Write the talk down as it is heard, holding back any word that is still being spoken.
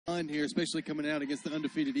here, especially coming out against the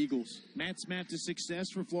undefeated Eagles. Matt's map to success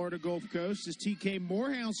for Florida Gulf Coast as TK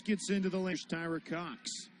Morehouse gets into the lane. Tyra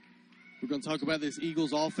Cox. We're going to talk about this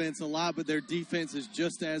Eagles offense a lot, but their defense is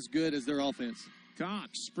just as good as their offense.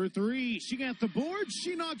 Cox for three. She got the board.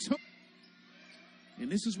 She knocks home.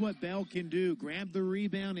 And this is what Bell can do. Grab the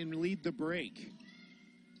rebound and lead the break.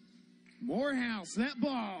 Morehouse, that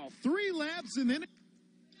ball. 3 laps and then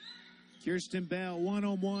Kirsten Bell,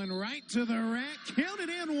 one-on-one, right to the rack. Counted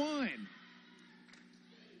and one.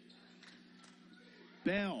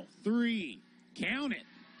 Bell, 3. Count it.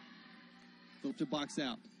 Flip to box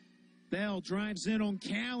out. Bell drives in on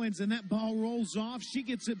Callens, and that ball rolls off. She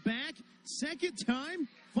gets it back. Second time,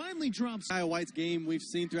 finally drops. Kyle White's game we've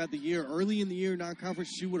seen throughout the year. Early in the year,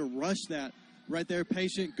 non-conference, she would have rushed that. Right there,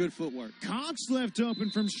 patient, good footwork. Cox left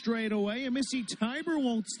open from straight away, and Missy Tiber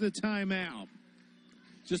wants the timeout.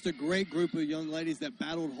 Just a great group of young ladies that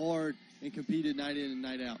battled hard and competed night in and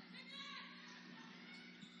night out.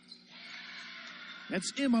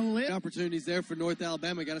 That's Emma Litt. Opportunities there for North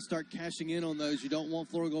Alabama. Got to start cashing in on those. You don't want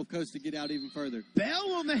Florida Gulf Coast to get out even further.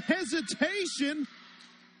 Bell on the hesitation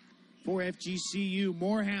for FGCU.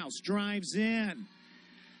 Morehouse drives in.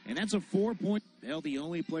 And that's a 4-point. Bell, the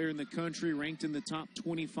only player in the country ranked in the top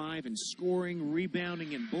 25 in scoring,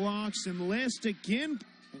 rebounding, and blocks. And List again.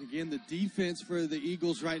 And again, the defense for the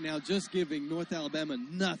Eagles right now just giving North Alabama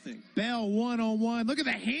nothing. Bell one-on-one. Look at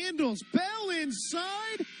the handles. Bell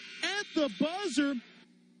inside at the buzzer.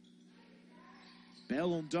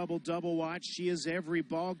 Bell on double-double watch. She is every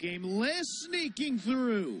ball game. List sneaking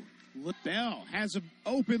through. Bell has an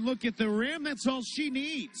open look at the rim. That's all she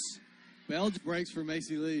needs. Bell breaks for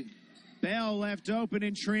Macy Lee. Bell left open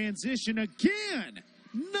in transition again.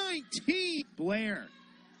 19. Blair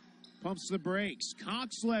pumps the brakes.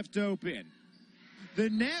 Cox left open. The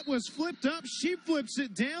net was flipped up. She flips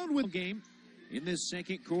it down with game in this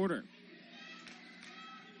second quarter.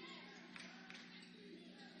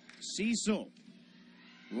 Cecil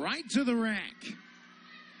right to the rack.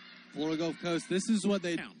 Florida Gulf Coast, this is what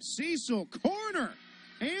they do. Cecil, corner,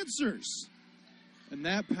 answers. And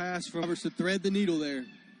that pass from Roberts to thread the needle there.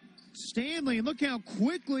 Stanley, look how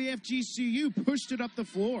quickly FGCU pushed it up the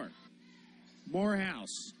floor.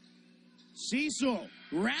 Morehouse. Cecil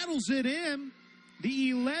rattles it in.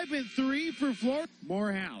 The 11th 3 for Florida.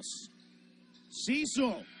 Morehouse.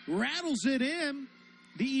 Cecil rattles it in.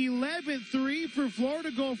 The 11th 3 for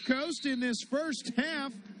Florida Gulf Coast in this first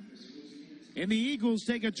half. And the Eagles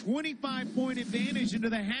take a 25-point advantage into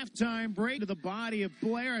the halftime break to the body of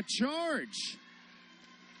Blair. A charge.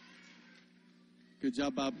 Good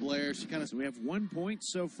job by Blair. So we have 1 point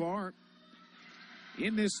so far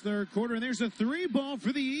in this third quarter. And there's a 3 ball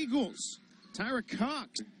for the Eagles. Tyra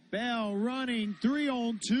Cox. Bell running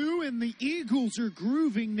 3-on-2, and the Eagles are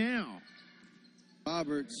grooving now.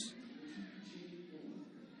 Roberts.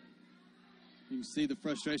 You can see the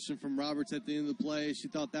frustration from Roberts at the end of the play. She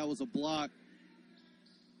thought that was a block.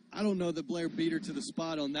 I don't know that Blair beat her to the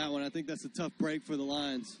spot on that one. I think that's a tough break for the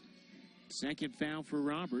Lions. Second foul for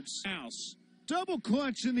Roberts. House. Double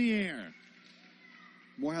clutch in the air.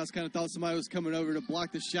 Morehouse kind of thought somebody was coming over to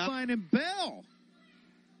block the shot. And Bell,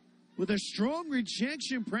 with a strong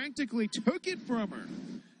rejection, practically took it from her.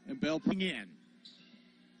 And Bell putting in.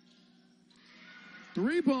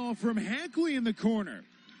 3 ball from Hackley in the corner.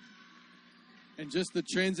 And just the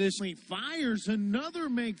transition. Fires another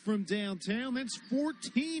make from downtown. That's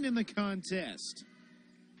 14 in the contest.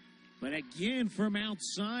 But again, from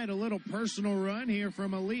outside, a little personal run here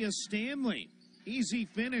from Aaliyah Stanley. Easy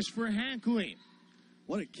finish for Hackley.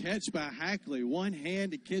 What a catch by Hackley. One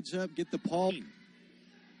hand to catch up, get the ball.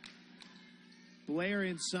 Blair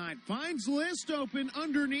inside. Finds List open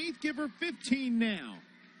underneath. Give her 15 now.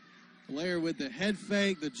 Blair with the head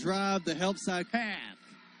fake, the drive, the help side path.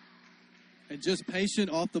 And just patient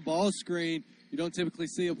off the ball screen. You don't typically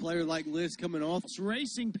see a player like Liz coming off. It's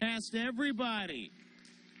racing past everybody.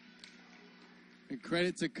 And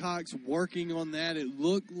credit to Cox working on that. It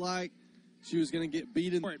looked like she was going to get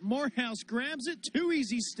beaten. Morehouse grabs it. 2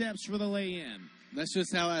 easy steps for the lay-in. That's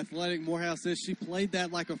just how athletic Morehouse is. She played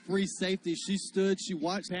that like a free safety. She stood, she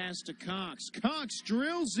watched. Pass to Cox. Cox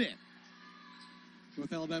drills it.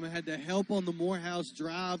 North Alabama had to help on the Morehouse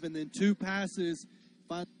drive, and then 2 passes.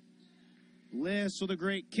 Liss with a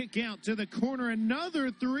great kick out to the corner.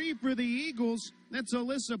 Another 3 for the Eagles. That's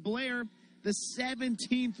Alyssa Blair, the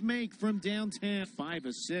 17th make from downtown. 5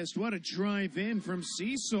 assists. What a drive in from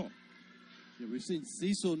Cecil. Yeah, we've seen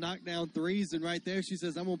Cecil knock down 3s, and right there she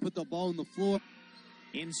says, I'm going to put the ball on the floor.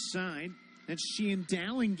 Inside. That's Sheehan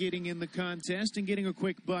Dowling getting in the contest and getting a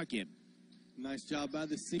quick bucket. Nice job by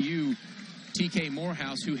the CU TK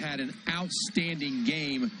Morehouse, who had an outstanding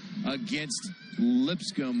game against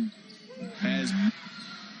Lipscomb, as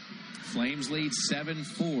Flames lead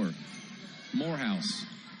 7-4. Morehouse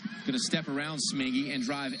going to step around Smingy and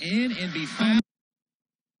drive in and be fouled.